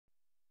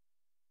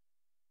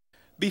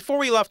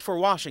Before he left for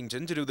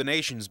Washington to do the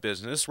nation's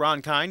business,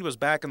 Ron Kind was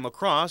back in La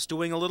Crosse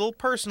doing a little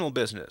personal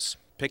business,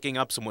 picking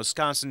up some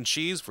Wisconsin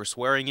cheese for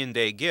swearing-in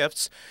day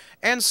gifts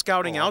and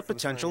scouting out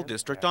potential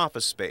district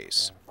office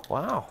space.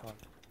 Wow.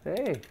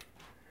 Hey,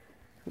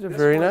 these are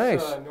very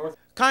nice.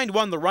 Kind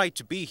won the right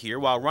to be here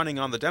while running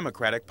on the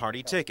Democratic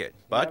Party ticket,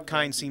 but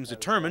Kind seems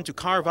determined to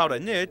carve out a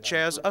niche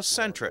as a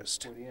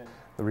centrist.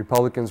 The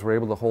Republicans were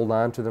able to hold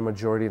on to their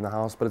majority in the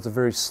House, but it's a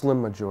very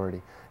slim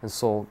majority. And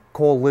so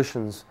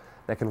coalitions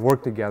that can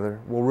work together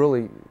will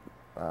really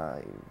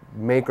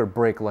make or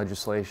break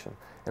legislation.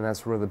 And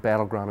that's where the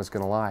battleground is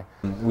going to lie.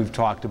 We've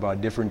talked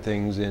about different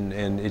things, and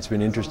it's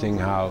been interesting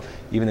how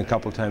even a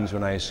couple times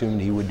when I assumed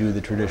he would do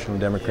the traditional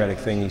Democratic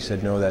thing, he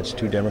said, no, that's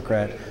too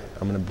Democrat.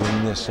 I'm going to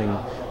bring this thing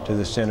to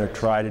the center,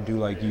 try to do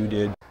like you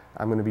did.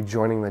 I'm going to be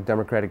joining the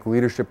Democratic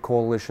Leadership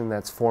Coalition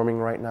that's forming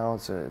right now.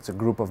 It's a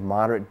group of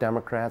moderate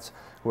Democrats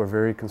who are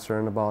very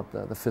concerned about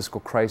the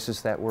fiscal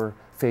crisis that we're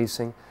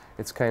facing.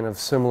 It's kind of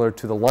similar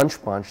to the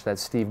lunch bunch that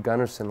Steve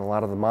Gunderson and a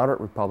lot of the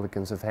moderate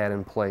Republicans have had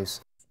in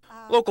place.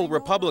 Local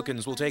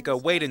Republicans will take a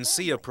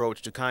wait-and-see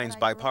approach to Kind's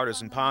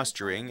bipartisan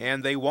posturing,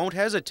 and they won't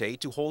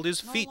hesitate to hold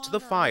his feet to the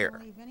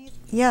fire.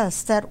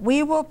 Yes, that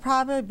we will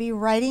probably be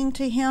writing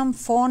to him,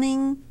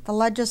 phoning the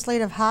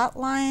legislative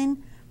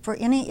hotline for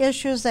any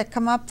issues that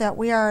come up that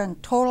we are in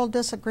total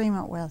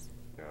disagreement with.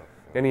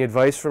 Any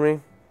advice for me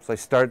as I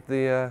start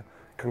the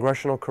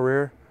congressional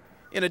career?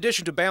 In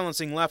addition to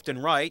balancing left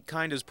and right,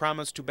 Kind has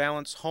promised to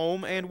balance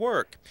home and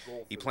work.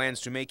 He plans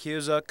to make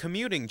his a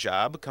commuting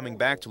job, coming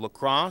back to La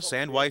Crosse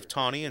and wife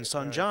Tawny and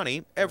son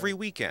Johnny every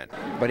weekend.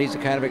 But he's the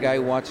kind of a guy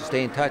who wants to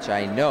stay in touch,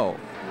 I know.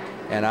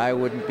 And I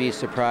wouldn't be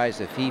surprised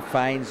if he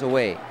finds a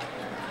way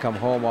to come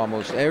home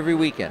almost every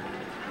weekend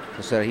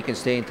so that he can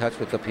stay in touch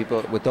with the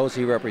people, with those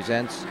he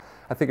represents.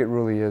 I think it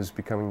really is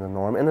becoming the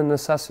norm and a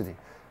necessity.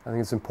 I think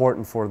it's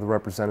important for the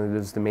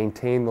representatives to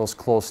maintain those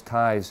close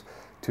ties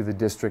to the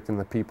district and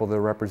the people they're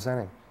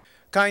representing.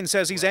 Kind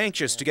says he's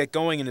anxious to get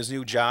going in his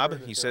new job.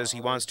 He says he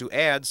wants to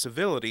add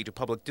civility to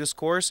public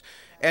discourse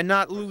and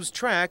not lose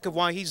track of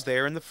why he's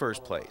there in the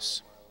first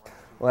place.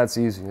 Well, that's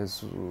easy.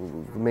 It's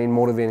the main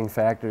motivating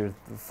factor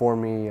for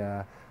me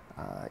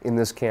in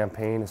this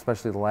campaign,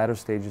 especially the latter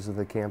stages of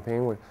the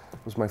campaign,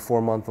 was my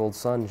 4-month-old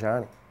son,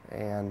 Johnny.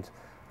 And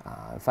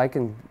if I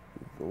can,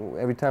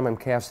 every time I'm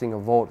casting a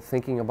vote,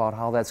 thinking about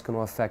how that's going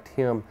to affect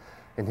him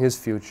and his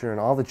future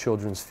and all the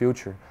children's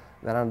future,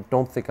 then I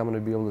don't think I'm going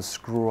to be able to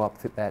screw up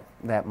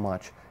that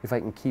much. If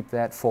I can keep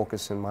that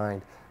focus in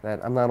mind,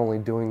 that I'm not only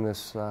doing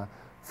this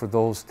for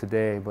those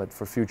today, but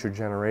for future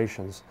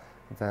generations,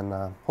 then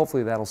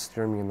hopefully that'll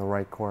steer me in the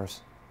right course.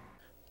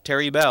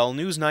 Terry Bell,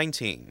 News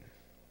 19.